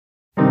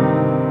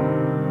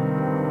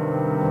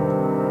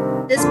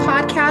This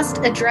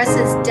podcast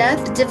addresses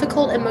death,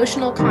 difficult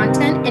emotional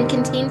content, and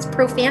contains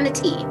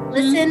profanity.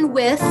 Listen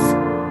with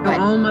your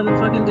own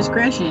motherfucking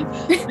discretion.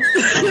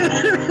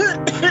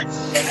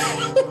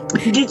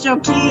 Get your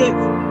kids.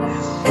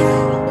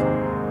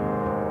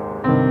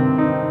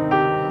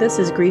 This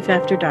is Grief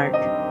After Dark.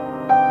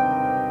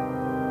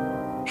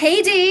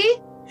 Hey, Dee.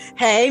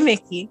 Hey,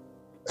 Mickey.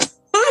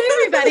 Hi,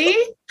 everybody.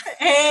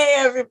 Hey,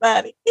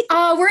 everybody.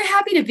 We're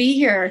happy to be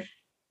here.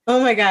 Oh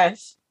my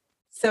gosh.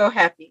 So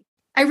happy.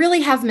 I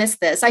really have missed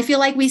this. I feel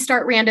like we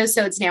start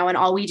randosodes now and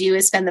all we do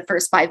is spend the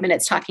first 5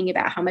 minutes talking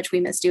about how much we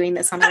miss doing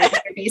this on a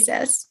regular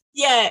basis.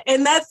 Yeah.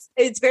 And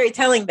it's very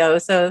telling though.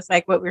 So it's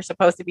like what we're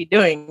supposed to be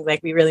doing.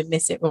 Like we really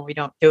miss it when we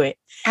don't do it.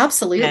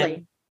 Absolutely.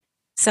 And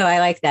so I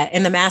like that.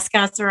 And the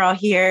mascots are all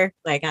here.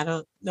 Like, I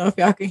don't know if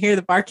y'all can hear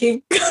the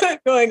barking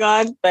going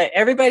on, but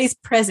everybody's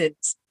present.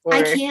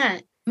 I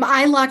can't.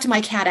 I locked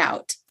my cat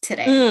out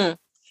today.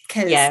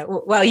 Yeah.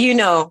 Well,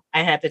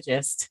 I had to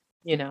just,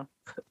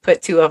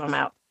 put two of them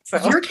out. So.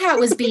 Your cat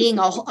was being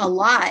a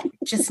lot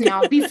just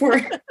now before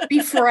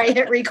I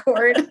hit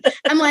record.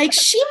 I'm like,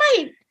 does she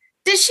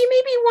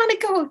maybe want to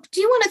go? Do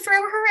you want to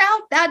throw her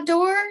out that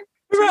door?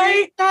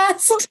 Right.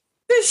 Does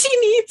she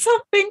need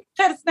something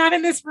that's not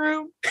in this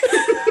room?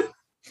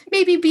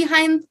 Maybe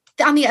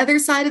on the other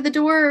side of the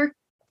door.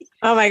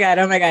 Oh my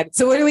God.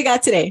 So what do we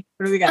got today?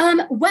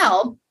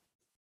 Well,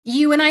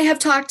 you and I have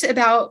talked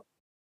about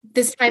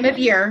this time of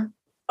year.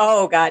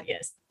 Oh God,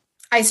 yes.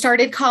 I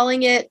started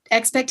calling it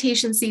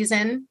expectation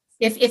season.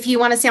 If you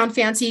want to sound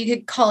fancy, you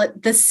could call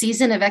it the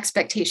season of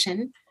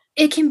expectation.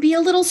 It can be a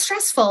little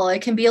stressful.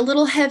 It can be a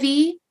little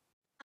heavy.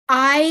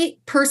 I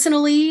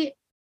personally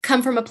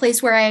come from a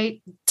place where I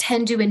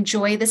tend to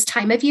enjoy this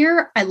time of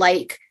year. I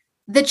like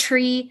the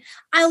tree.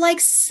 I like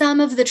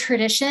some of the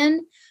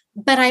tradition,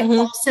 but I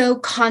also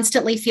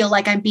constantly feel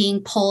like I'm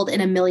being pulled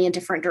in a million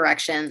different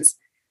directions.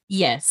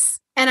 Yes.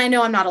 And I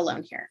know I'm not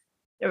alone here.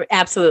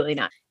 Absolutely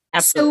not.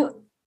 Absolutely. So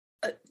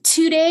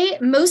today,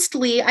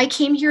 mostly, I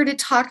came here to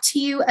talk to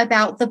you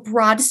about the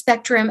broad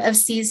spectrum of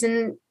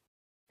season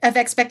of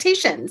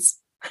expectations.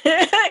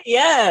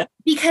 Yeah.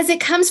 Because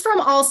it comes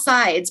from all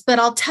sides, but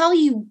I'll tell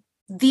you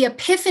the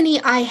epiphany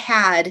I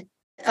had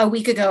a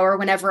week ago or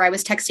whenever I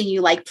was texting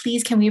you, like,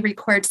 please, can we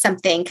record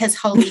something? Because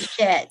holy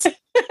shit.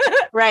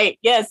 Right.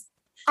 Yes.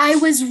 I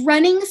was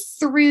running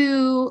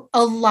through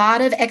a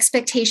lot of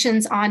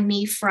expectations on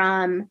me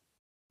from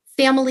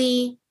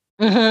family.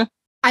 Mm-hmm.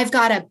 I've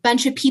got a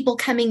bunch of people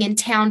coming in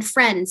town,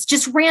 friends,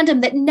 just random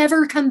that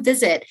never come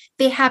visit.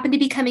 They happen to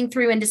be coming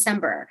through in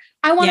December.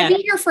 I want to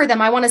be here for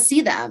them. I want to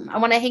see them. I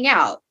want to hang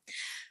out.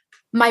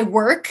 My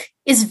work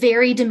is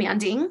very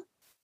demanding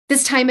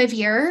this time of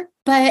year,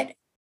 but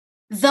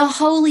the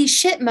holy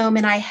shit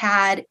moment I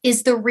had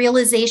is the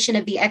realization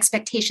of the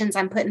expectations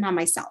I'm putting on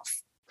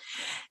myself.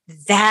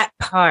 That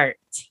part.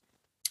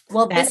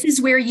 Well, this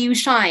is where you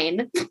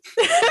shine.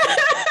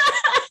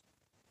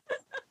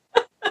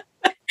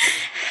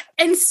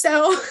 And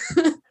so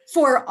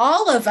for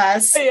all of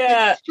us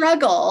who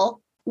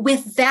struggle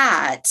with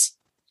that,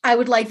 I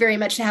would like very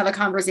much to have a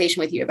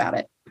conversation with you about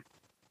it.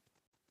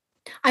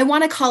 I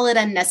want to call it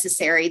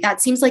unnecessary.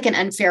 That seems like an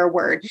unfair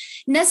word.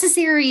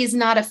 Necessary is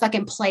not a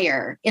fucking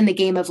player in the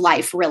game of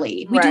life,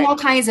 really. We do all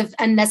kinds of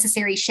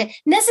unnecessary shit.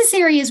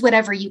 Necessary is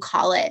whatever you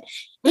call it.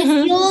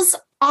 It feels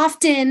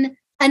often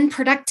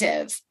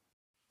unproductive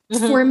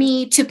for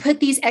me to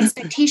put these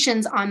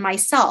expectations on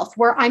myself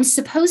where I'm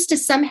supposed to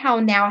somehow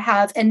now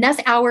have enough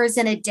hours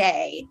in a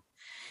day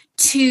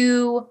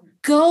to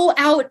go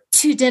out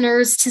to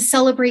dinners to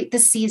celebrate the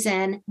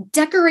season,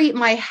 decorate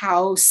my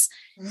house,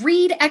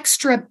 read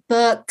extra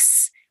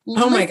books,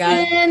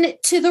 listen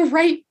to the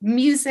right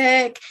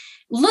music,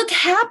 look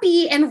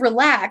happy and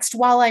relaxed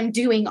while I'm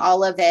doing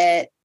all of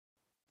it.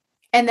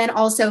 And then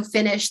also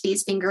finish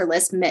these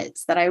fingerless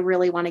mitts that I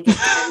really want to get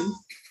done.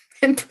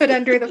 And put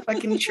under the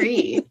fucking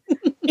tree.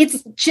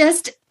 It's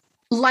just,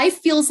 life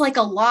feels like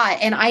a lot.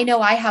 And I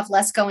know I have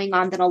less going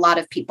on than a lot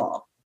of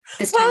people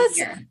this time of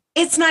year.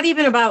 It's not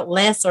even about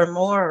less or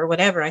more or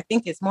whatever. I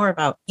think it's more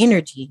about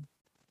energy.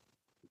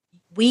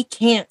 We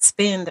can't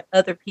spend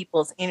other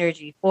people's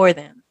energy for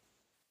them.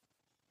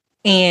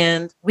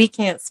 And we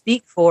can't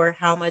speak for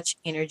how much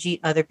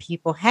energy other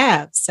people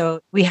have.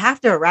 So we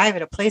have to arrive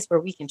at a place where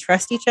we can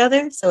trust each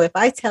other. So if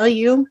I tell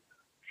you,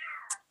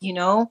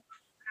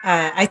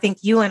 I think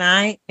you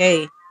and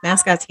hey,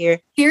 mascot's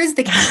here. Here's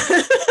the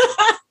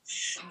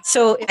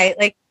So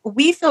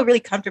we feel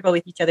really comfortable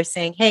with each other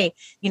saying, hey,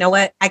 you know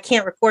what? I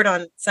can't record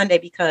on Sunday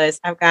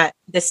because I've got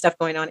this stuff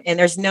going on. And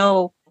there's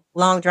no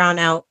long drawn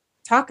out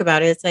talk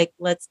about it. It's like,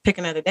 let's pick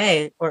another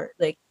day or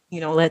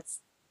let's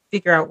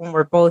figure out when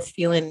we're both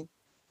feeling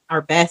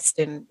our best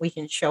and we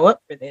can show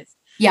up for this.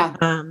 Yeah.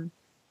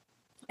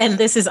 And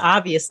this is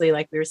obviously,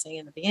 like we were saying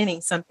in the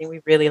beginning, something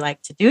we really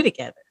like to do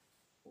together.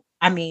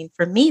 I mean,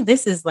 for me,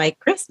 this is like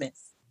Christmas.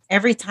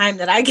 Every time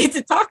that I get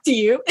to talk to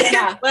you,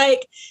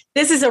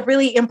 this is a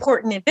really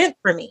important event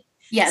for me.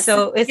 Yes.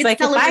 So it's like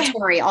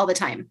celebratory all the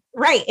time.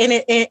 Right.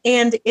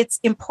 And it's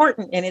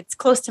important and it's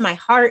close to my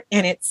heart.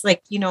 And it's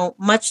like,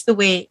 much the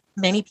way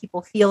many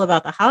people feel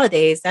about the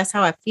holidays. That's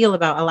how I feel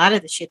about a lot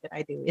of the shit that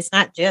I do. It's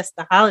not just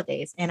the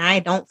holidays. And I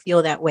don't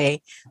feel that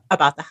way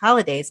about the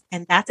holidays.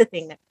 And that's a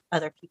thing that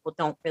other people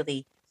don't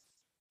really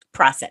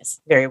process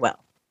very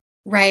well.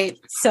 Right.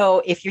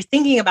 So if you're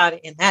thinking about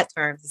it in that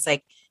terms, it's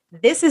like,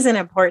 this is an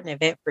important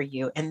event for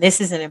you. And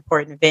this is an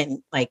important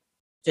event, like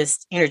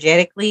just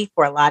energetically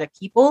for a lot of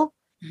people.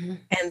 Mm-hmm.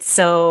 And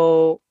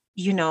so,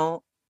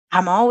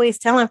 I'm always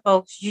telling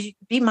folks, you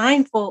be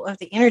mindful of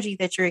the energy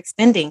that you're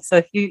expending. So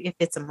if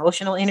it's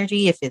emotional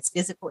energy, if it's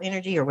physical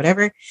energy or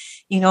whatever,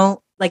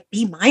 like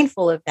be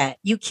mindful of that.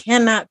 You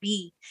cannot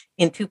be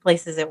in two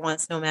places at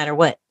once, no matter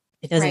what.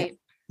 It doesn't, right.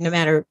 no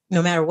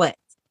matter what.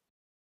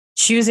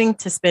 Choosing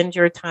to spend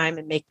your time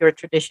and make your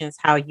traditions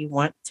how you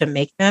want to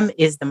make them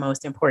is the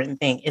most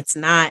important thing. It's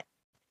not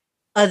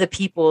other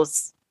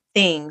people's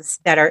things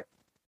that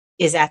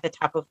is at the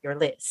top of your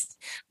list.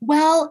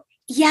 Well,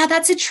 yeah,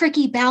 that's a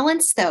tricky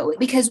balance though,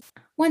 because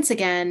once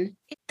again,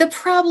 the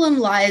problem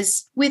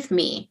lies with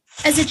me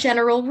as a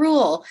general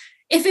rule.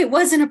 If it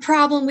wasn't a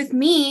problem with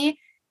me,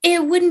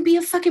 it wouldn't be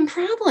a fucking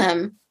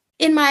problem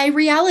in my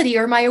reality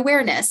or my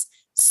awareness.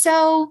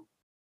 So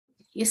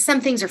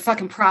some things are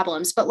fucking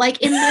problems, but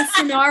like in this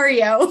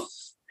scenario,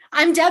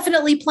 I'm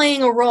definitely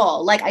playing a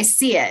role. Like I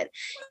see it.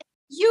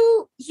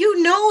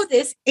 You know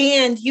this,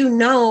 and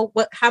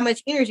how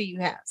much energy you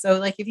have. So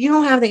like if you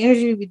don't have the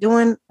energy to be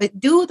doing, but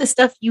do the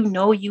stuff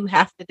you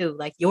have to do,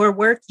 like your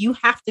work, you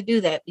have to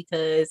do that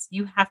because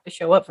you have to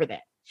show up for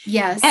that.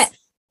 Yes.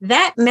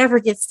 That never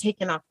gets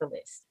taken off the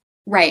list.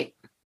 Right.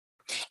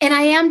 And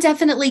I am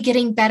definitely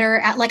getting better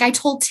at, like I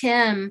told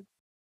Tim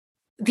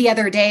the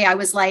other day, I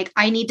was like,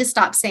 I need to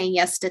stop saying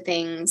yes to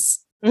things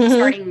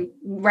starting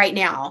right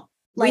now.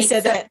 Like, we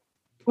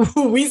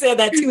said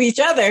that to each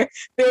other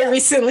very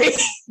recently.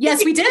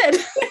 Yes, we did.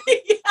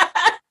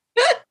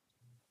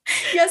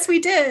 Yes, we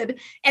did.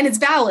 And it's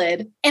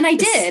valid. And I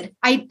did.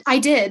 I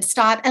did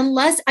stop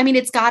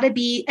it's got to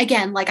be,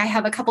 again, like I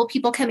have a couple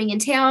people coming in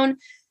town.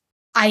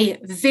 I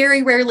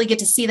very rarely get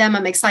to see them.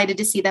 I'm excited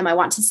to see them. I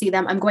want to see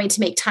them. I'm going to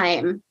make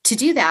time to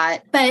do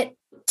that. But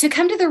to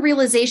come to the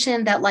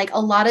realization that like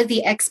a lot of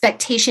the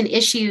expectation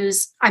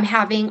issues I'm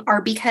having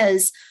are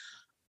because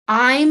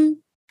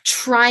I'm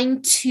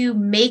trying to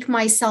make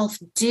myself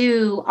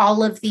do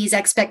all of these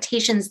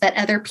expectations that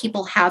other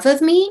people have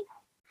of me.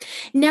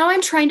 Now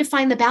I'm trying to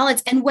find the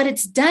balance. And what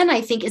it's done,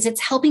 I think, is it's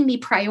helping me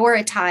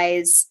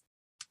prioritize.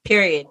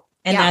 Period.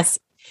 And that's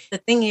the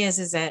thing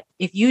is that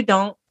if you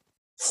don't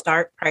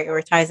start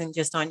prioritizing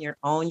just on your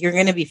own, you're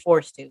going to be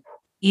forced to.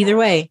 Either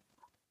way,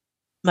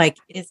 like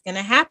it's going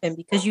to happen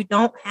because you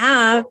don't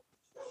have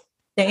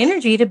the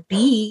energy to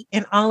be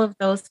in all of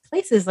those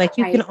places. Like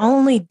you can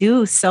only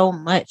do so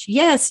much.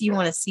 Yes, you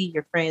want to see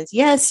your friends.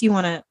 Yes, you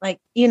want to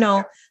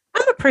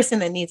I'm a person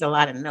that needs a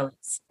lot of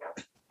notice.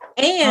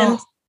 And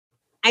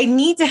I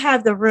need to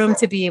have the room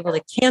to be able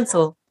to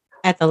cancel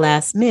at the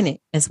last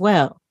minute as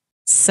well.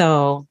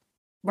 So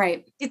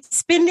it's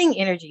spending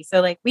energy.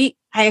 So like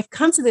I have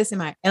come to this in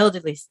my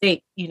elderly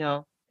state, in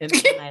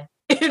my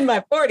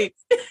 40s.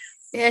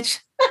 Bitch.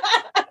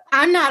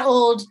 I'm not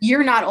old.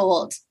 You're not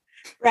old.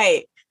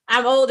 Right.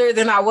 I'm older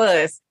than I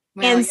was.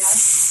 Well, and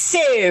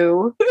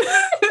so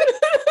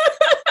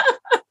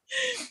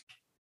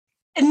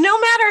and no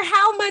matter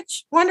how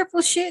much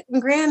wonderful shit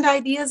and grand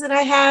ideas that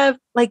I have,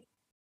 like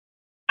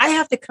I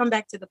have to come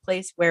back to the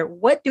place where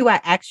what do I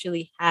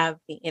actually have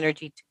the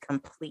energy to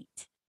complete?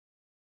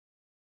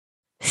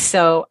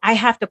 So I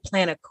have to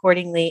plan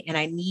accordingly and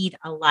I need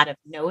a lot of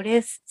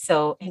notice.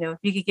 So, if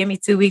you could give me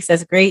 2 weeks,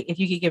 that's great. If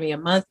you could give me a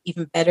month,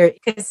 even better,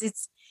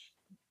 because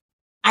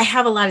I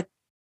have a lot of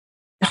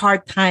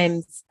hard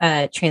times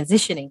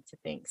transitioning to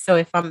things. So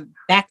if I'm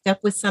backed up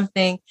with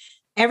something,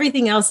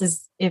 everything else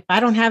is, if I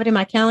don't have it in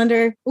my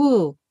calendar,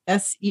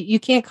 that's, you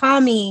can't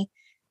call me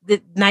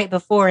the night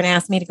before and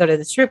ask me to go to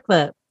the strip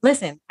club.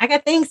 Listen, I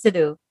got things to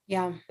do.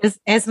 Yeah.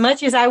 As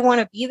much as I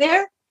want to be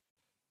there,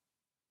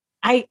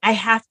 I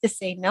have to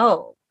say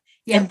no.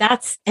 Yeah.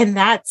 And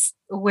that's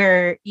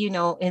where,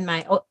 in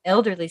my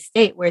elderly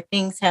state where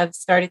things have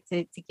started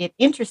to get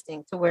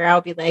interesting to where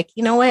I'll be like,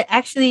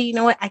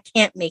 I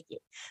can't make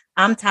it.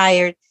 I'm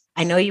tired.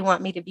 I know you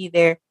want me to be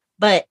there,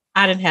 but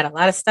I done had a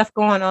lot of stuff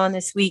going on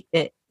this week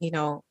that,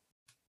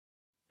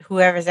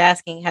 whoever's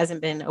asking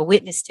hasn't been a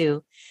witness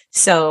to.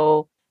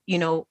 So,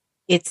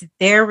 it's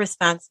their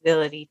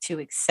responsibility to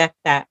accept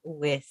that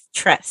with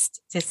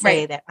trust, to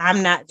say that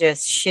I'm not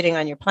just shitting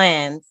on your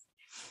plans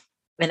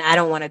and I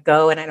don't want to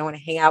go and I don't want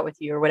to hang out with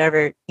you or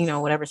whatever,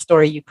 whatever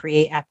story you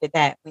create after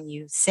that when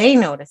you say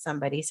no to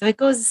somebody. So it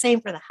goes the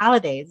same for the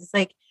holidays. It's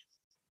like,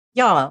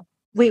 y'all,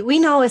 we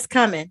know it's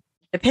coming,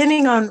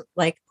 depending on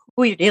like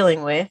who you're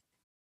dealing with.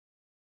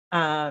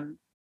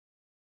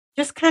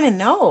 Just kind of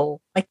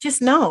know,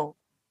 just know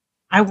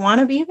I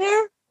want to be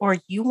there or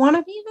you want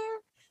to be there,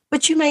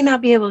 but you may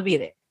not be able to be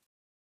there.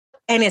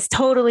 And it's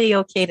totally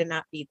okay to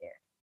not be there.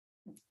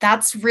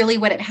 That's really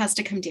what it has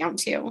to come down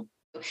to.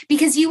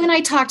 Because you and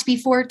I talked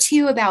before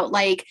too about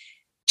like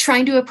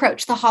trying to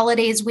approach the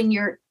holidays when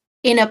you're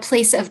in a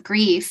place of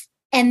grief.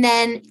 And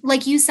then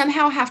like you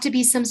somehow have to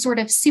be some sort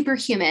of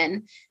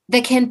superhuman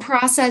that can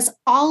process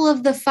all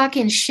of the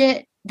fucking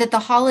shit that the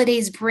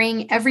holidays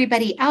bring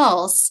everybody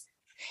else.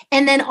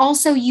 And then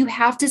also you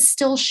have to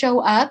still show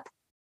up,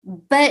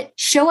 but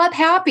show up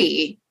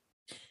happy.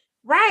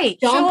 Right.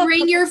 Don't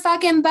bring your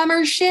fucking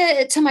bummer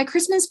shit to my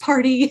Christmas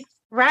party.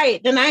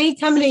 Right. Then I ain't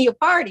coming to your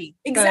party.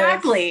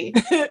 Exactly.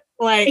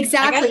 Like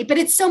exactly. But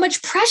it's so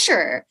much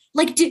pressure.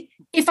 Like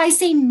if I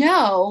say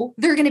no,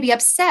 they're going to be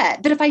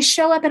upset. But if I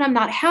show up and I'm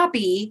not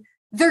happy,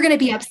 they're going to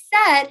be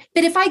upset.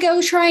 But if I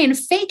go try and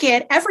fake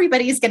it,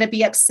 everybody's going to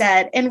be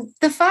upset. And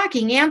the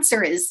fucking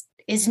answer is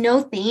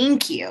no,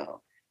 thank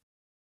you.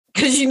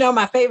 Because you know,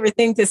 my favorite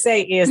thing to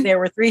say is there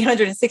were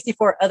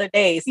 364 other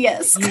days.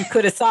 Yes. You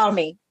could have saw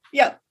me.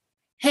 Yep.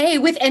 Hey,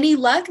 with any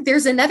luck,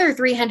 there's another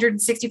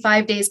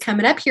 365 days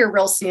coming up here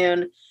real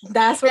soon.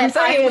 That's what I'm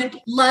saying. I would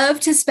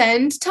love to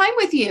spend time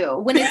with you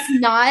when it's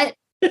not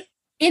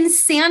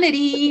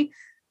insanity,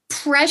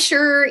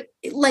 pressure,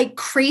 like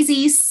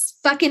crazy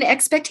fucking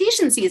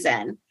expectation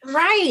season.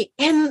 Right.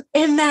 And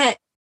that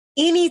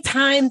any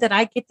time that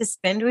I get to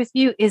spend with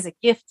you is a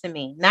gift to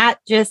me, not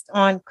just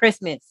on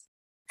Christmas.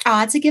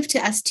 Oh, it's a gift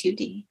to us too,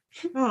 Dee.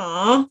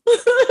 Aw.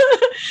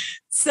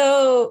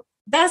 So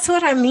that's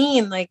what I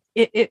mean. Like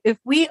if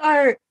we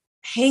are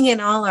hanging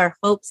all our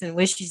hopes and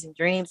wishes and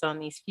dreams on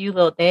these few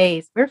little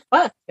days, we're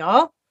fucked,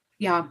 y'all.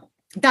 Yeah.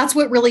 That's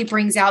what really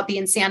brings out the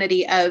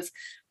insanity of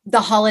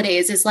the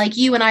holidays is like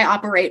you and I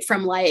operate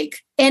from like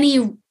any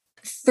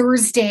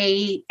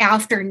Thursday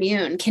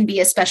afternoon can be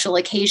a special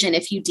occasion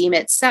if you deem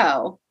it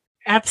so.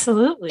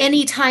 Absolutely.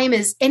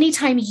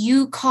 Anytime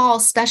you call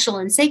special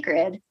and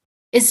sacred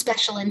is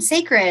special and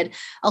sacred.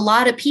 A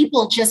lot of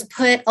people just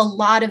put a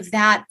lot of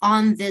that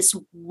on this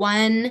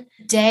one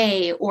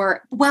day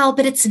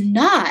but it's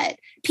not.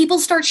 People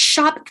start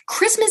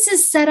Christmas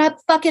is set up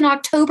fucking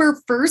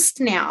October 1st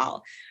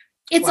now.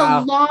 It's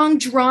a long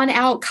drawn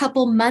out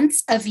couple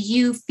months of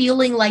you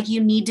feeling like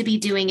you need to be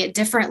doing it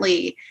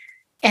differently.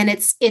 And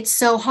it's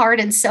so hard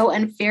and so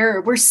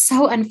unfair. We're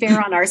so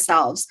unfair on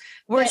ourselves.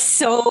 We're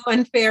so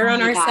unfair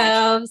on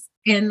ourselves.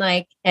 And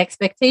like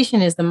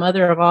expectation is the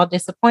mother of all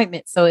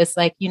disappointment. So it's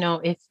like, you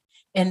know,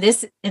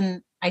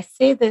 and I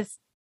say this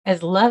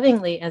as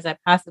lovingly as I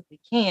possibly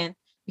can,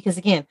 because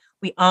again,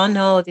 we all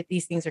know that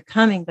these things are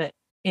coming, but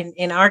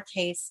in our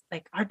case,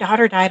 like our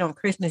daughter died on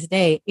Christmas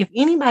Day. If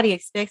anybody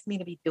expects me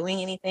to be doing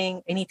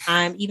anything,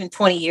 anytime, even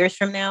 20 years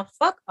from now,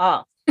 fuck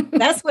off.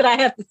 That's what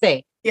I have to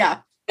say.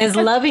 Yeah. As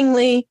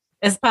lovingly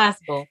as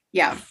possible.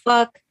 Yeah.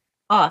 Fuck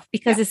off,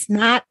 because it's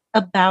not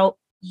about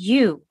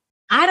you.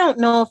 I don't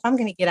know if I'm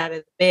going to get out of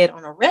the bed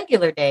on a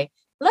regular day,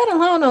 let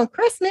alone on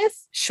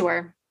Christmas.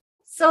 Sure.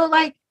 So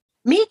like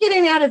me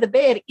getting out of the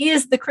bed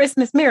is the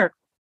Christmas miracle.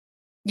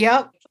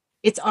 Yep.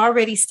 It's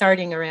already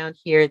starting around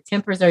here.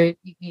 Tempers are,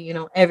 you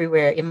know,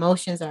 everywhere.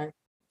 Emotions are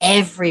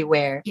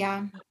everywhere.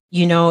 Yeah.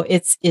 You know,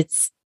 it's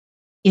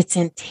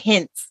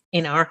intense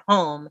in our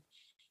home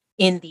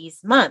in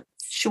these months.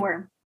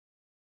 Sure.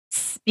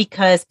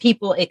 Because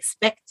people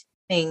expect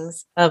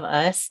things of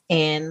us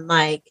and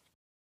like,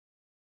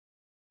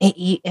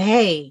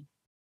 hey,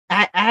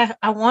 I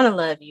want to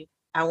love you.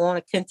 I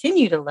want to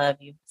continue to love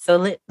you. So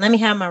let me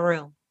have my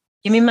room.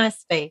 Give me my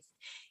space.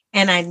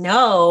 And I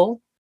know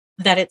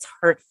that it's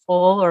hurtful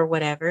or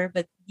whatever,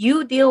 but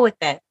you deal with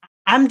that.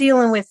 I'm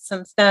dealing with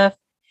some stuff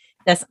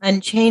that's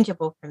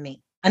unchangeable for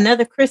me.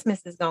 Another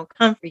Christmas is going to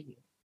come for you,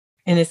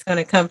 and it's going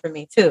to come for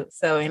me too.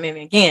 So, and then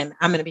again,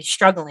 I'm going to be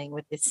struggling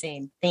with the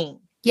same thing.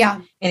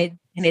 Yeah. And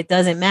it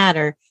doesn't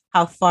matter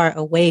how far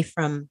away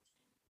from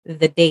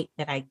the date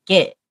that I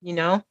get, you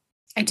know?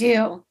 I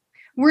do.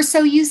 We're so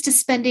used to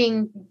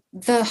spending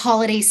the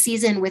holiday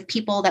season with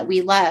people that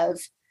we love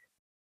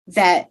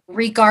that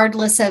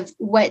regardless of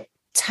what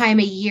time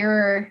of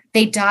year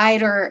they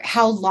died or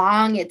how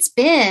long it's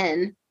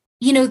been,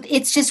 you know,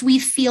 it's just, we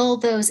feel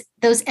those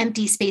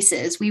empty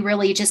spaces. We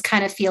really just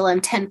kind of feel them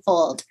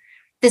tenfold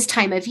this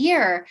time of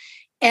year.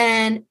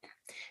 And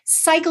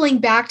cycling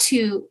back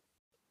to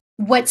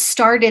what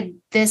started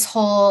this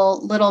whole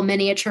little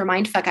miniature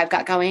mindfuck I've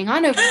got going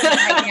on over here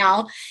right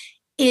now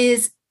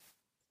is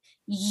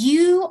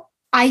you,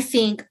 I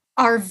think,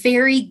 are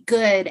very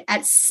good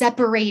at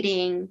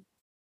separating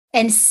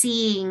and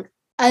seeing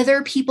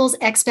other people's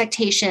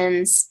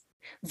expectations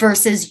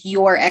versus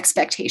your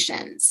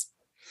expectations.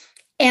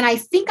 And I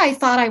think I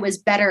thought I was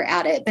better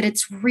at it, but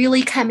it's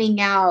really coming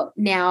out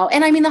now.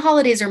 And I mean, the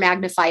holidays are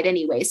magnified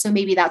anyway, so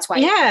maybe that's why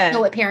it's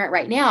so apparent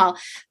right now.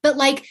 But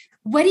like,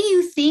 what do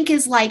you think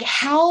is like,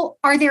 how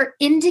are there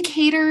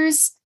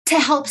indicators to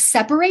help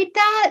separate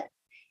that?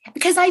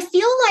 Because I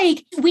feel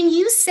like when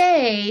you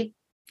say,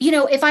 you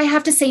know, if I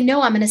have to say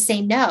no, I'm going to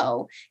say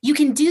no. You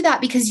can do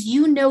that because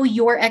you know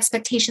your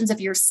expectations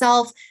of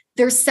yourself,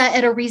 they're set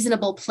at a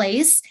reasonable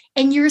place,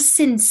 and you're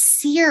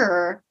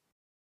sincere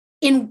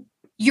in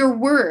your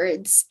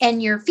words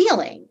and your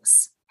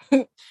feelings.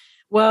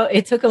 Well,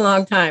 it took a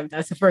long time.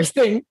 That's the first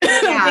thing.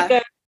 Yeah.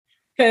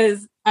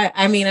 Because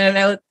I mean,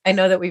 I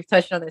know that we've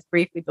touched on this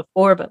briefly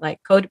before, but like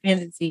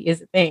codependency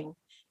is a thing.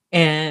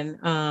 And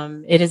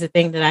it is a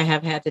thing that I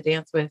have had to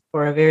dance with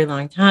for a very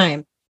long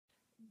time.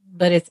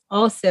 But it's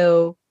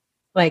also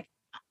like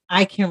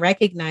I can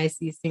recognize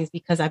these things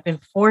because I've been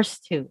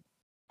forced to.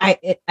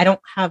 I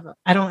don't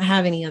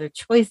have any other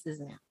choices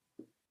now.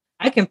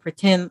 I can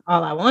pretend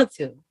all I want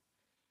to,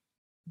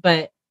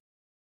 but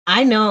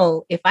I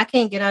know if I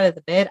can't get out of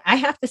the bed, I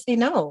have to say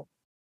no.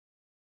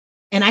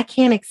 And I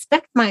can't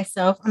expect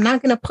myself. I'm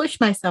not going to push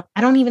myself.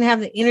 I don't even have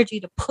the energy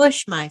to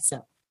push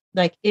myself.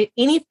 Like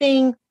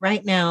anything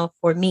right now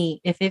for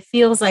me, if it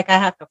feels like I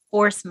have to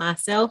force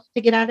myself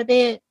to get out of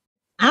bed,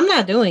 I'm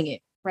not doing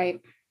it. Right.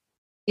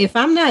 If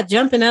I'm not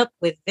jumping up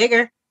with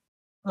vigor,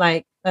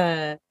 like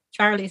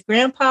Charlie's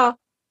grandpa,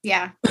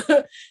 yeah,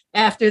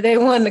 after they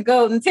won the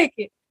golden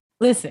ticket,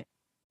 listen,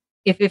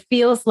 if it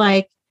feels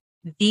like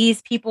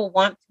these people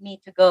want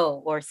me to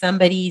go or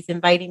somebody's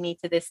inviting me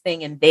to this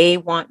thing and they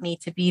want me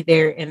to be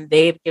there and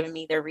they've given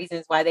me their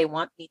reasons why they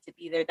want me to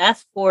be there,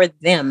 that's for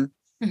them.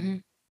 Mm-hmm.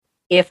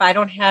 If I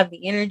don't have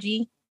the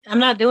energy, I'm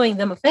not doing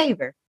them a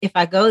favor. If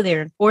I go there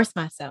and force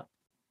myself,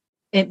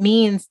 it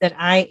means that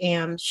I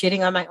am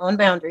shitting on my own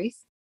boundaries.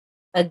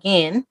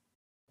 Again,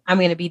 I'm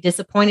going to be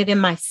disappointed in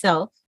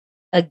myself.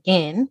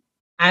 Again,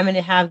 I'm going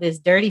to have this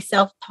dirty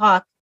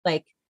self-talk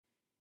like,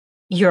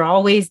 you're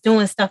always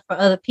doing stuff for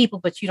other people,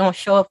 but you don't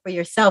show up for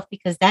yourself,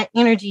 because that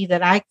energy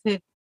that I could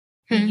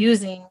be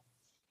using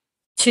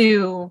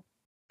to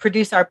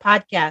produce our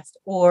podcast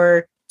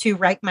or to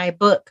write my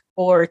book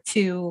or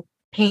to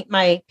paint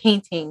my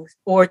paintings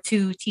or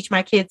to teach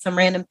my kids some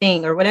random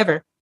thing or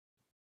whatever,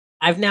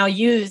 I've now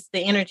used the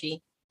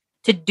energy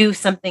to do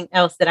something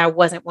else that I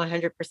wasn't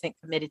 100%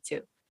 committed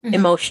to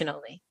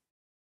emotionally.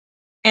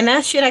 And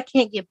that shit I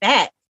can't get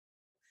back.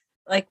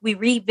 Like we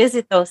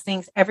revisit those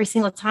things every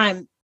single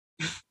time.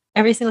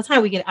 Every single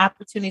time we get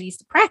opportunities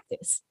to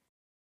practice,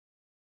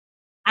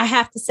 I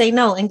have to say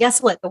no. And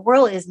guess what? The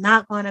world is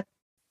not going to.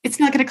 It's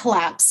not going to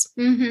collapse.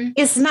 Mm-hmm.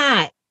 It's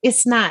not.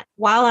 It's not.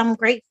 While I'm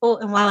grateful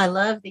and while I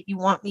love that you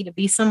want me to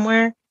be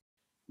somewhere,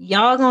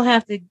 y'all going to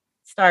have to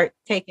start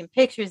taking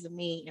pictures of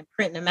me and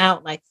printing them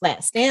out like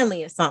Flat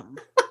Stanley or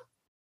something.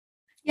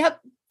 Yep.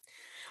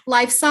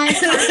 Life-size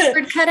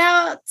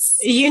cutouts.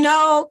 You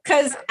know,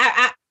 because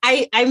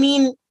I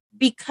mean,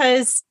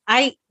 because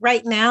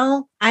right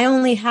now I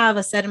only have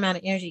a set amount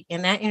of energy,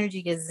 and that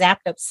energy gets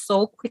zapped up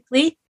so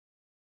quickly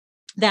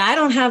that I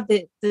don't have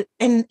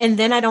and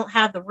then I don't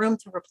have the room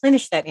to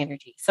replenish that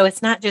energy. So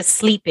it's not just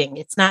sleeping.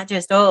 It's not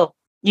just,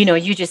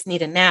 you just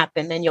need a nap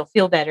and then you'll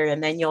feel better.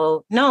 And then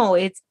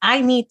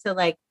I need to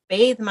like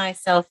bathe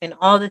myself in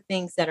all the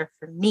things that are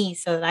for me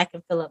so that I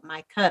can fill up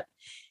my cup.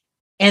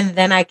 And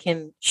then I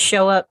can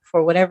show up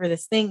for whatever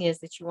this thing is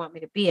that you want me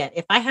to be at.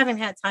 If I haven't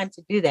had time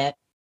to do that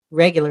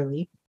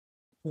regularly,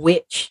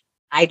 which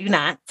I do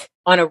not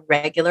on a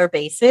regular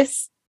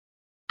basis,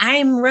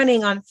 I'm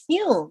running on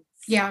fumes.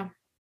 Yeah.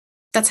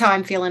 That's how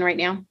I'm feeling right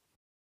now.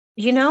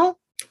 You know?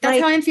 That's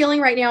how I'm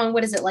feeling right now. And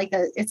what is it like?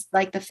 It's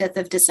like the 5th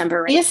of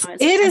December right now.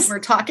 It is. We're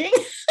talking.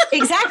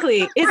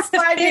 Exactly. It's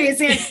 5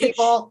 days in,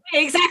 people.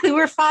 Exactly.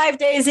 We're 5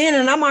 days in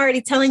and I'm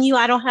already telling you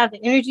I don't have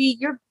the energy.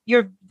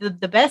 You're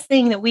the best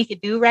thing that we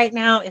could do right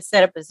now is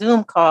set up a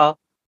Zoom call.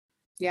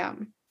 Yeah.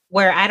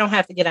 Where I don't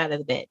have to get out of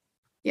the bed.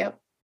 Yep.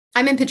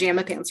 I'm in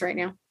pajama pants right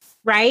now.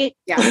 Right?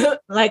 Yeah.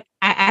 Like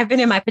I've been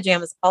in my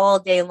pajamas all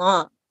day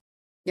long.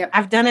 Yep.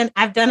 I've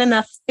done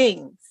enough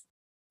things.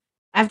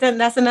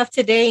 That's enough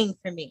today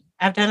for me.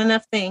 I've done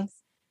enough things.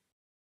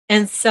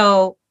 And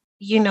so,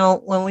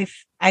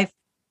 I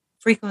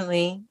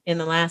frequently in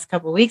the last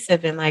couple of weeks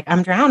have been like,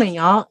 I'm drowning,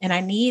 y'all. And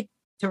I need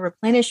to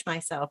replenish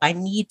myself.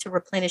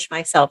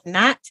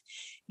 Not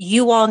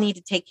you all need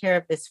to take care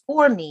of this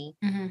for me.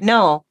 Mm-hmm.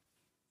 No.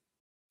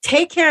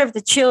 Take care of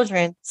the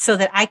children so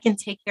that I can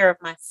take care of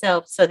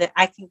myself, so that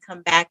I can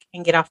come back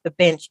and get off the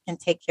bench and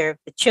take care of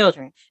the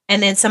children.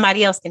 And then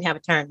somebody else can have a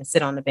turn to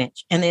sit on the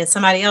bench. And then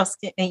somebody else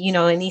can,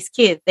 and these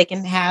kids, they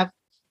can have,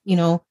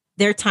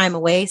 their time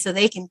away so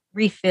they can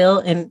refill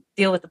and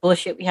deal with the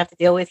bullshit we have to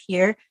deal with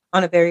here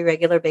on a very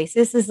regular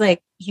basis. Is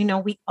like,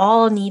 we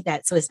all need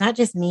that. So it's not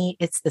just me,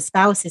 it's the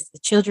spouse, it's the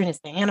children, it's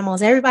the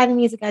animals. Everybody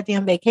needs a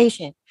goddamn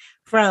vacation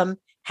from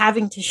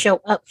having to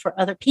show up for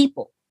other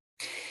people.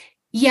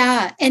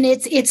 Yeah. And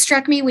it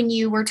struck me when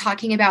you were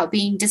talking about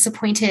being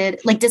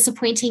disappointed, like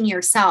disappointing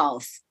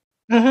yourself.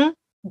 Mm-hmm.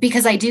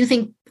 Because I do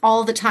think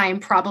all the time,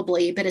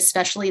 probably, but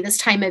especially this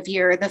time of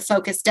year, the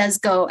focus does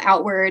go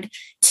outward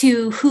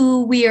to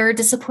who we are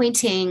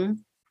disappointing.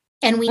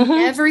 And we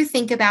never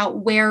think about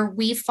where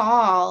we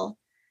fall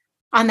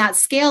on that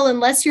scale,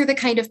 unless you're the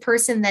kind of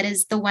person that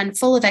is the one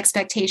full of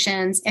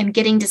expectations and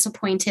getting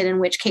disappointed, in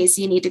which case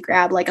you need to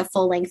grab like a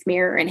full length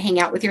mirror and hang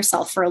out with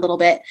yourself for a little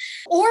bit,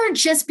 or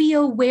just be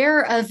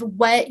aware of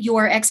what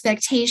your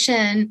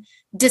expectation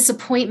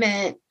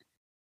disappointment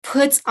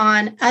puts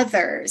on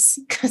others.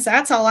 Because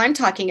that's all I'm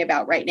talking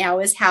about right now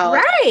is how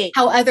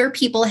other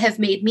people have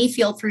made me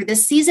feel through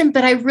this season.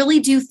 But I really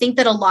do think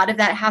that a lot of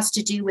that has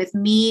to do with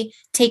me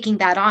taking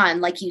that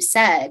on, like you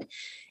said.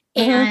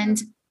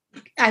 And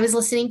I was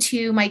listening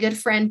to my good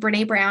friend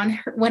Brene Brown,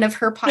 one of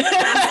her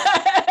podcasts.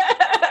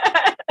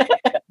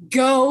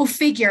 Go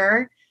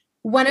figure.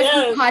 One of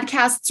her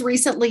podcasts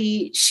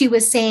recently, she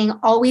was saying,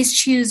 always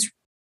choose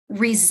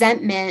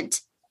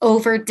resentment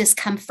over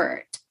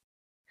discomfort.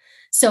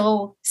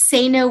 So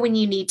say no when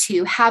you need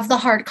to, have the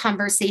hard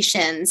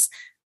conversations,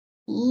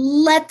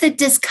 let the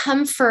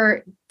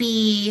discomfort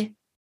be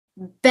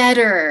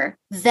better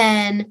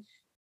than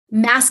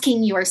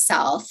masking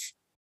yourself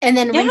and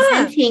then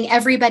resenting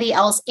everybody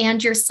else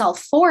and yourself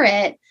for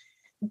it.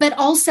 But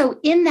also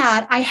in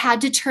that, I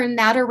had to turn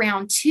that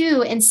around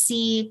too and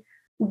see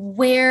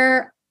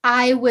where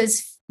I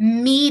was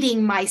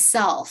meeting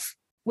myself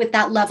with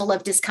that level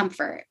of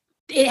discomfort.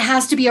 It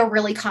has to be a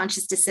really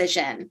conscious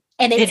decision.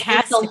 And it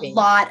takes a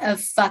lot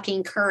of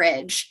fucking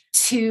courage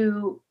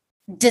to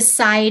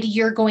decide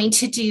you're going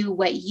to do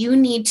what you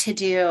need to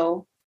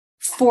do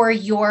for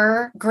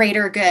your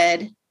greater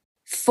good,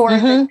 for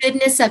the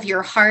goodness of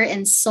your heart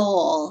and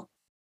soul,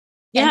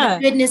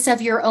 and the goodness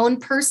of your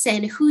own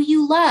person who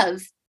you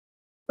love.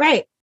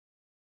 Right.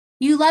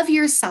 You love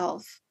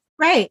yourself.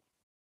 Right.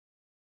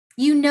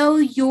 You know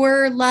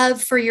your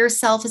love for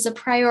yourself is a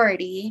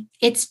priority.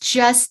 It's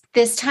just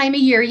this time of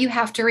year, you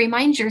have to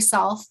remind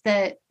yourself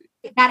that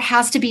that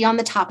has to be on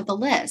the top of the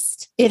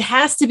list. It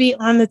has to be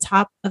on the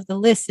top of the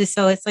list.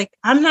 So it's like,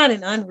 I'm not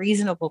an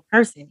unreasonable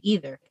person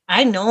either.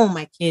 I know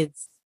my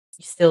kids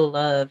still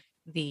love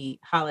the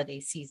holiday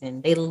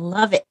season. They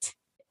love it.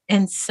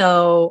 And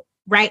so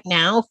right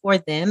now for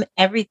them,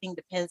 everything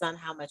depends on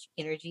how much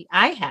energy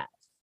I have.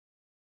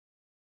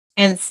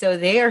 And so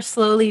they are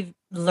slowly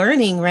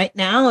learning right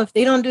now, if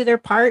they don't do their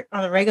part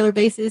on a regular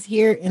basis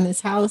here in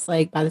this house,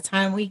 like by the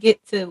time we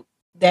get to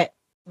that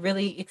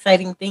really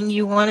exciting thing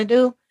you want to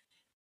do,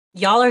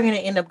 y'all are going to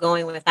end up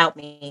going without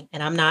me.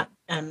 And I'm not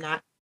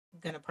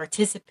going to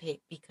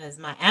participate because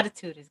my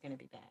attitude is going to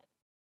be bad.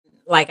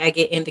 Like I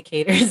get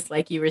indicators,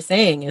 like you were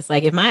saying, it's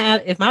like if my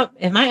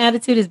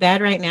attitude is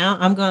bad right now,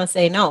 I'm going to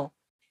say no.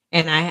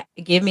 And I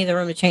give me the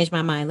room to change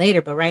my mind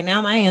later. But right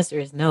now my answer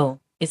is no.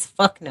 It's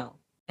fuck no.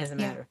 As a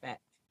matter of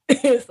fact,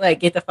 it's like,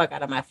 get the fuck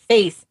out of my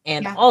face.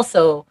 And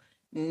also,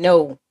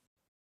 no.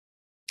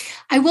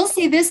 I will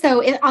say this,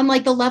 though, on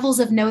like the levels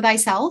of know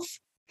thyself,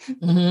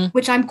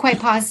 which I'm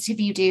quite positive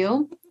you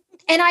do.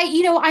 And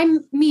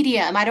I'm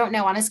medium. I don't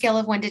know, on a scale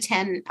of 1 to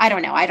 10. I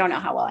don't know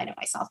how well I know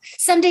myself.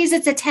 Some days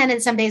it's a 10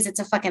 and some days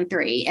it's a fucking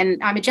 3.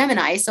 And I'm a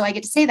Gemini, so I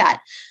get to say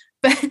that.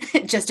 But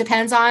it just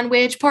depends on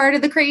which part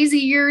of the crazy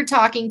you're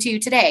talking to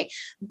today.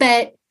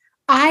 But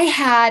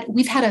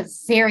we've had a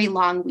very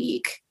long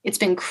week. It's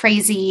been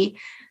crazy.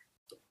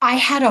 I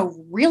had a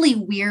really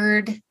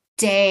weird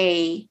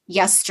day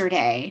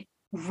yesterday.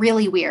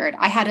 Really weird.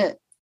 I had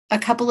a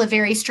couple of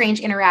very strange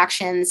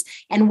interactions,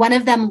 and one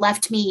of them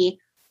left me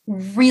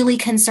really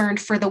concerned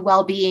for the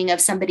well-being of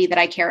somebody that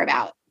I care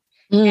about.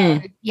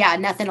 And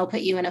nothing will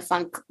put you in a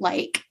funk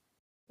like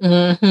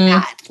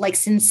that, like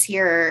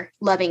sincere,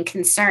 loving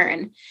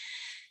concern.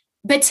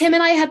 But Tim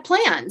and I had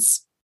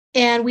plans.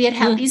 And we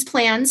had these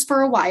plans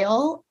for a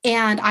while,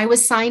 and I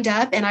was signed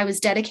up and I was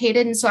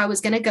dedicated. And so I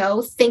was going to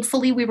go.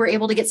 Thankfully, we were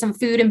able to get some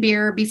food and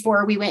beer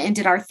before we went and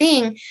did our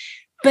thing.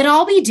 But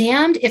I'll be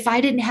damned if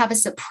I didn't have a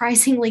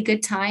surprisingly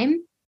good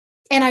time.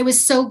 And I was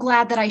so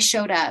glad that I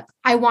showed up.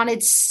 I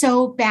wanted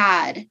so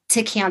bad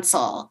to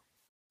cancel.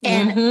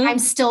 And I'm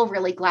still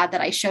really glad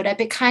that I showed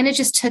up. It kind of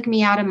just took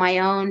me out of my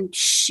own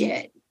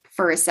shit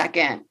for a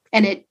second.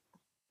 And it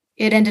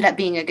ended up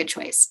being a good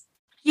choice.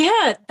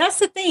 Yeah, that's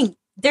the thing.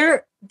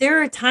 There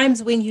are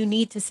times when you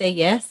need to say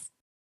yes.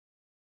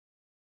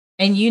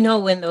 And you know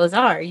when those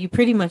are. You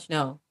pretty much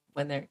know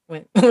when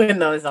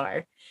those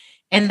are.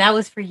 And that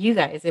was for you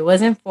guys. It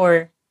wasn't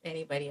for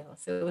anybody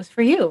else. It was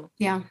for you.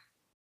 Yeah.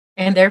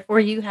 And therefore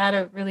you had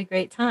a really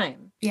great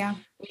time. Yeah.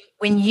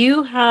 When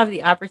you have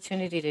the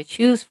opportunity to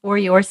choose for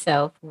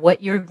yourself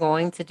what you're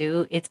going to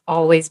do, it's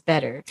always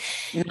better.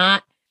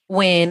 Not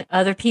when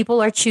other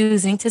people are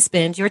choosing to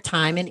spend your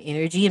time and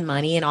energy and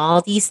money and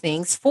all these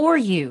things for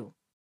you.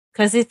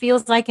 Because it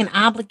feels like an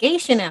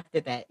obligation after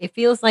that. It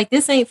feels like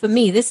this ain't for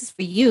me. This is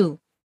for you.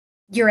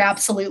 You're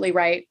absolutely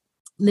right.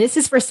 This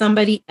is for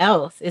somebody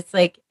else. It's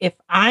like if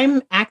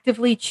I'm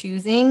actively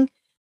choosing,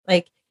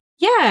 like,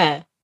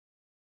 yeah,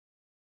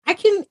 I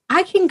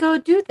can go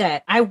do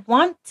that. I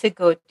want to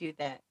go do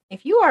that.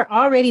 If you are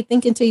already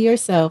thinking to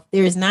yourself,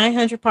 there's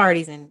 900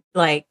 parties and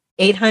like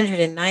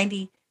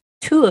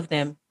 892 of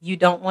them you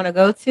don't want to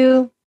go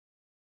to,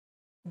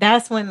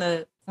 that's when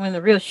the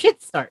real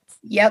shit starts.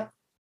 Yep.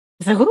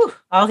 So,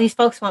 all these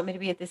folks want me to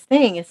be at this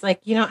thing. It's like,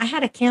 I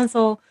had to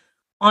cancel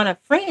on a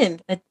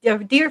friend, a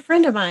dear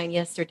friend of mine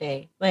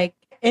yesterday. Like,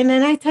 and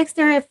then I texted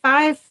her at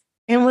 5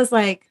 and was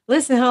like,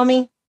 "Listen,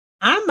 homie,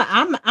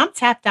 I'm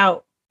tapped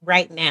out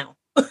right now.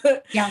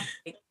 Yeah,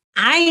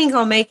 I ain't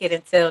gonna make it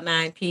until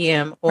 9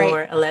 p.m.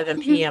 or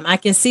 11 p.m. I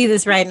can see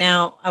this right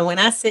now. When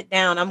I sit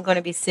down, I'm going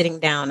to be sitting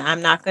down.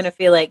 I'm not going to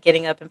feel like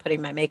getting up and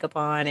putting my makeup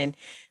on and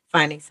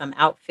finding some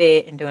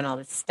outfit and doing all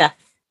this stuff.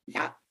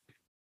 Yeah,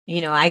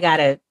 I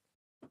gotta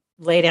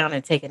lay down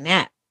and take a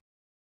nap.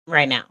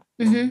 right now.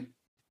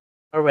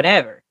 Or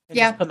whatever. And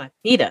just put my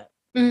feet up.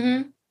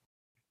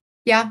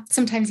 Yeah,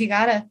 sometimes you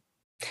gotta.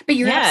 But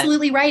you're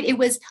absolutely right.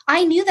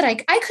 I knew that I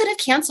could have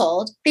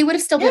canceled. They would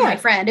have still been my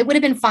friend. It would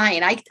have been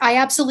fine. I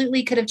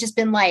absolutely could have just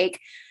been like,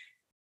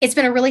 it's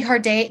been a really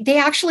hard day. They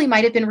actually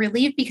might have been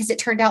relieved because it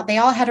turned out they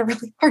all had a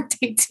really hard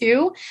day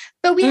too.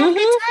 But we had a good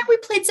time. We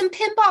played some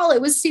pinball.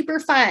 It was super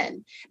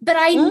fun. But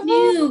I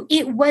knew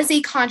it was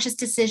a conscious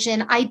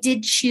decision. I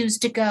did choose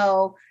to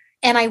go,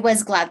 and I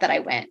was glad that I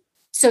went.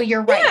 So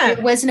you're right. Yeah.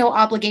 There was no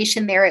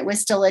obligation there. It was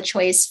still a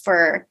choice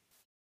for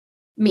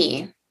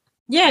me.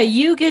 Yeah,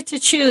 you get to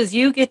choose.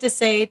 You get to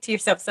say to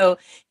yourself. So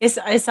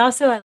it's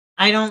also,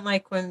 I don't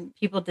like when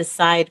people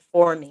decide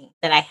for me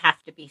that I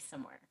have to be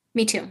somewhere.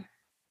 Me too.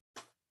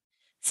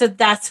 So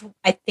that's,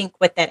 I think,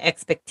 what that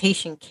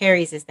expectation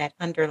carries is that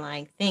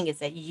underlying thing is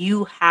that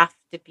you have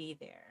to be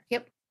there.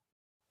 Yep.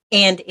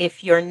 And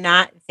if you're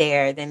not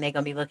there, then they're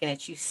going to be looking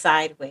at you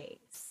sideways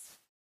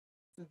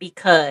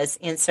because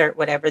insert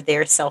whatever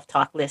their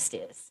self-talk list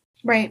is.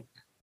 Right.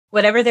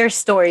 Whatever their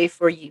story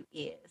for you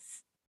is.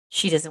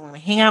 She doesn't want to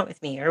hang out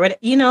with me or what,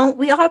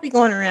 we all be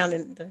going around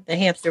in the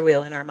hamster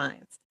wheel in our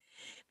minds.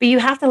 But you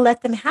have to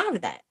let them have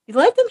that. You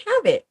let them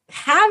have it.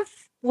 Have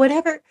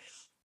whatever.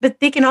 But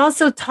they can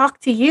also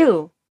talk to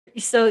you.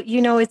 So,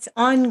 it's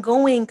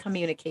ongoing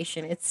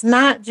communication. It's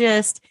not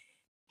just,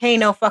 hey,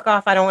 no, fuck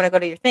off. I don't want to go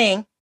to your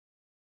thing.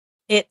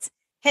 It's,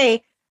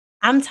 hey,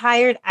 I'm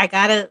tired. I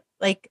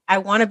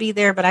want to be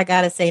there, but I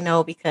got to say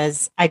no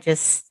because I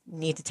just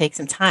need to take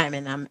some time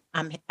and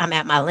I'm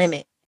at my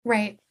limit.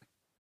 Right.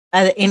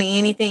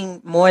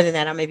 Anything more than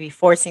that, I may be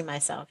forcing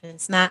myself. And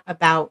it's not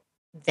about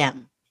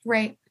them.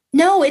 Right.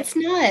 No, it's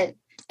not.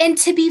 And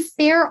to be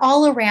fair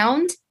all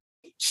around,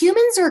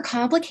 humans are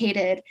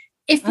complicated.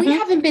 If we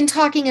haven't been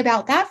talking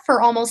about that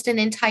for almost an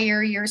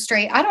entire year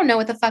straight, I don't know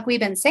what the fuck we've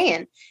been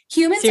saying.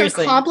 Humans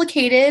Seriously. Are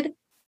complicated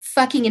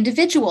fucking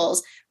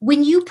individuals.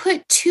 When you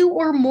put two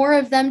or more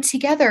of them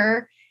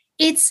together,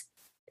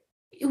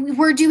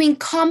 we're doing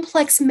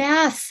complex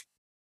math.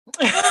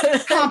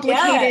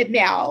 Complicated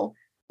now.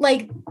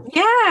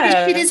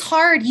 It is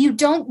hard. You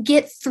don't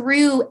get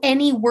through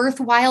any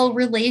worthwhile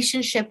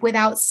relationship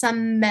without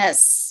some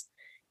mess.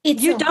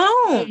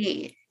 Don't.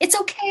 It's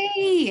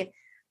okay.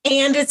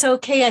 And it's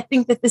okay. I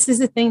think that this is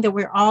the thing that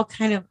we're all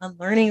kind of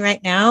unlearning right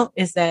now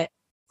is that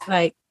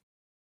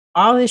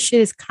all this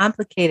shit is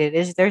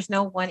complicated. There's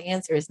no one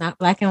answer. It's not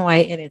black and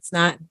white and it's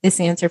not this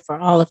answer for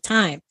all of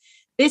time.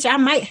 Bitch, I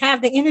might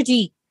have the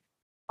energy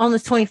on the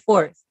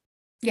 24th.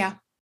 Yeah.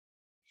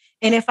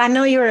 And if I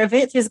know your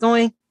event is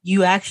going,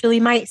 you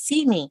actually might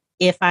see me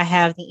if I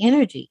have the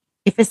energy,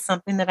 if it's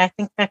something that I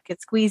think that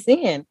could squeeze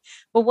in.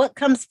 But what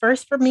comes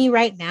first for me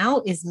right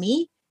now is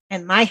me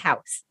and my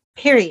house,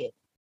 period.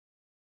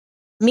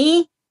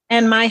 Me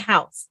and my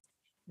house.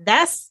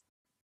 That's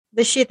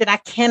the shit that I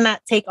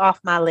cannot take off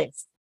my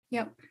list.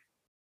 Yep.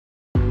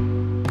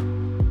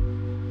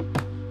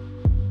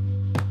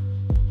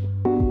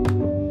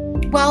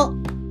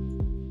 Well,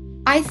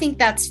 I think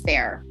that's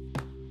fair.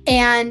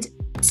 And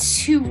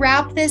to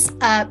wrap this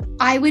up,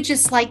 I would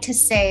just like to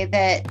say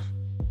that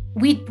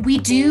we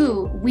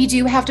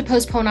do have to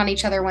postpone on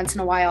each other once in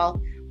a while.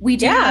 We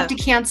do have to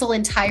cancel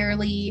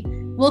entirely.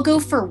 We'll go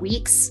for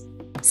weeks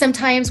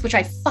sometimes, which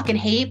I fucking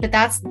hate, but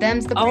that's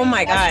the oh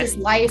my God. Just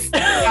life,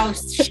 how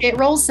shit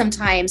rolls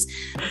sometimes.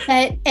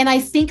 And I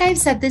think I've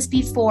said this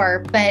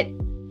before, but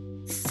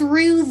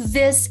through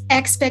this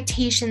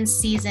expectation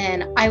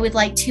season, I would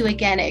like to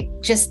again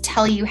just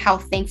tell you how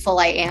thankful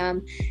I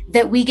am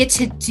that we get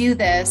to do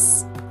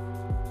this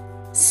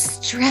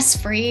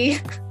stress-free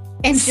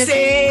and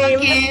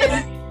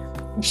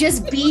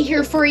just be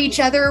here for each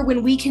other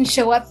when we can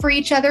show up for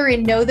each other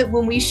and know that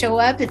when we show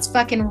up, it's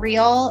fucking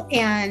real.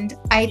 And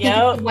I think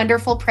it's a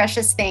wonderful,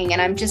 precious thing.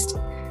 And I'm just,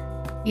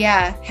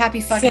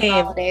 happy fucking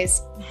holidays.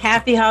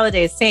 Happy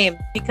holidays. Same.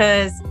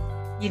 Because,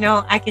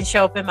 I can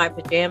show up in my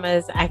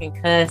pajamas. I can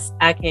cuss.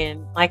 I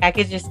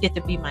could just get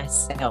to be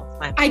myself.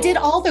 I did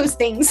all those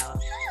things.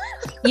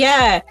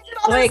 Yeah. I did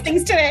all those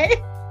things today.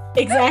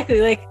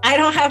 Exactly. I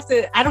don't have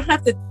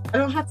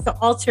to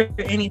alter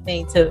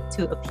anything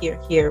to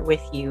appear here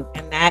with you.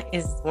 And that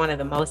is one of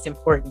the most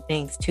important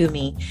things to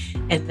me.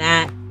 And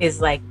that is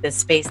the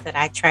space that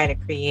I try to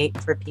create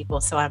for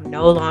people. So I'm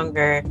no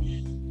longer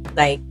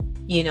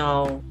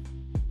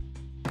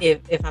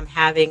if I'm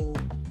having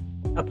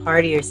a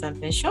party or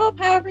something, show up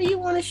however you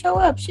want to show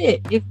up.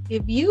 Shit. If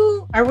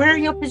you are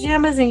wearing your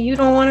pajamas and you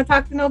don't want to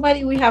talk to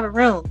nobody, we have a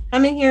room.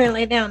 Come in here and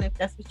lay down if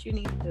that's what you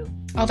need to do.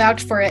 I'll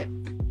vouch for it.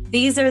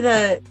 These are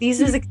the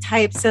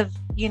types of,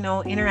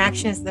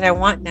 interactions that I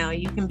want now.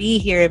 You can be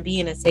here and be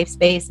in a safe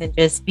space and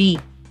just be.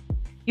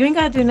 You ain't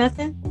got to do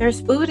nothing.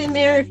 There's food in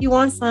there if you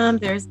want some.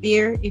 There's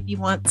beer if you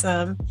want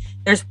some.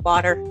 There's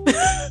water.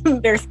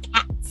 There's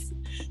cats.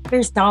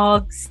 There's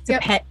dogs to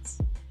pets.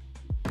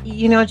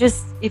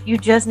 Just if you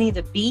just need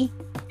to be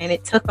and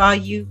it took all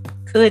you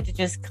could to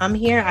just come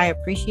here, I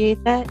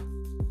appreciate that.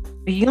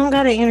 But you don't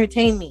got to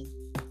entertain me.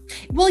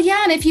 Well,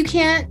 yeah. And if you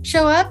can't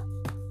show up,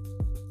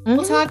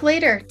 we'll talk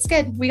later. It's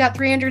good. We got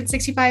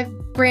 365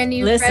 brand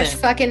new, fresh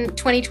fucking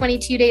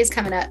 2022 days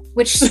coming up,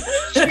 which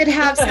should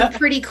have some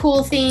pretty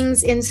cool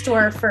things in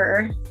store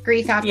for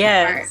Grief After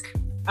Dark.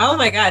 Oh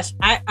my gosh,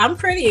 I'm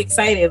pretty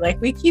excited.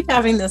 Like, we keep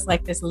having this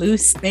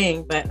loose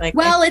thing, but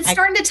it's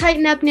starting to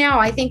tighten up now.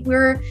 I think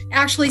we're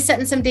actually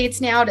setting some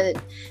dates now to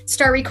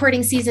start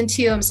recording season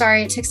 2. I'm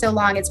sorry it took so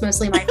long. It's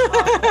mostly my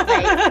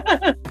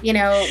fault. You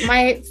know,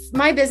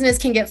 my business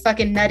can get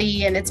fucking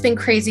nutty, and it's been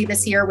crazy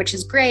this year, which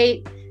is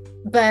great.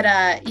 But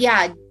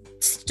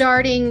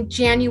starting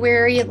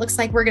January, it looks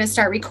like we're going to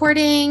start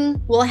recording.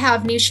 We'll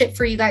have new shit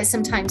for you guys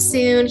sometime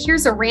soon.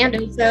 Here's a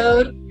random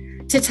episode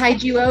to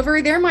tide you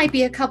over. There might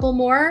be a couple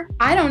more.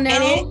 I don't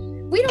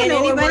know. We don't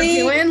know what we're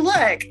doing.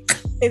 Look.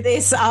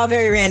 It's all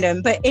very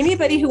random. But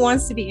anybody who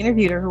wants to be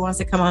interviewed or who wants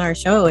to come on our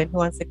show and who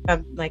wants to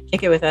come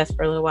kick it with us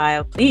for a little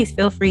while, please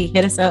feel free.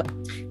 Hit us up.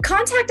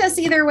 Contact us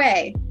either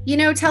way. You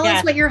know, tell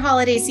us what your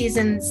holiday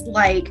season's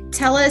like.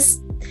 Tell us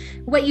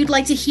what you'd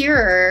like to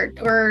hear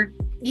or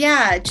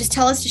just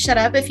tell us to shut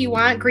up if you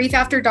want.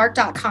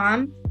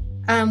 griefafterdark.com.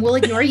 We'll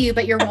ignore you,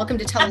 but you're welcome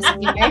to tell us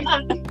anyway.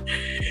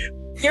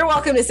 You're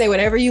welcome to say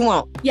whatever you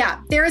want. Yeah,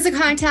 there is a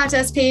contact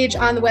us page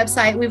on the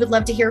website. We would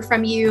love to hear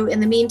from you. In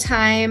the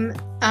meantime,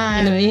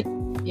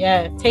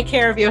 take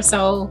care of your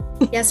soul.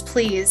 Yes,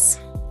 please.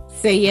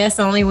 Say yes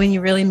only when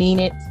you really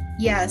mean it.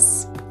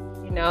 Yes.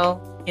 You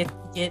know,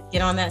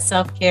 get on that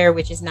self-care,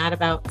 which is not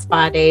about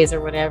spa days or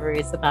whatever.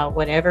 It's about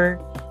whatever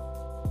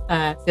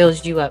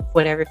fills you up,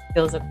 whatever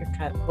fills up your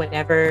cup,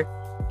 whatever,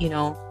 you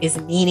know, is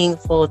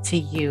meaningful to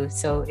you.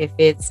 So if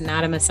it's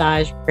not a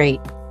massage, great.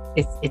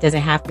 It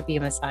doesn't have to be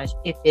a massage.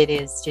 If it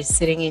is just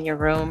sitting in your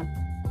room,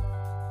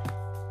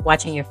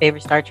 watching your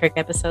favorite Star Trek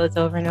episodes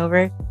over and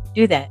over,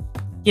 do that.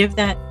 Give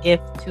that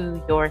gift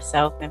to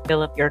yourself and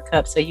fill up your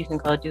cup so you can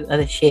go do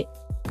other shit.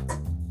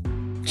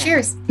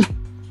 Cheers.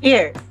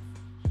 Cheers.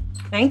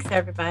 Thanks,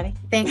 everybody.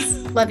 Thanks.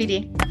 Love you,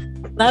 Dee.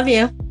 Love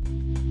you.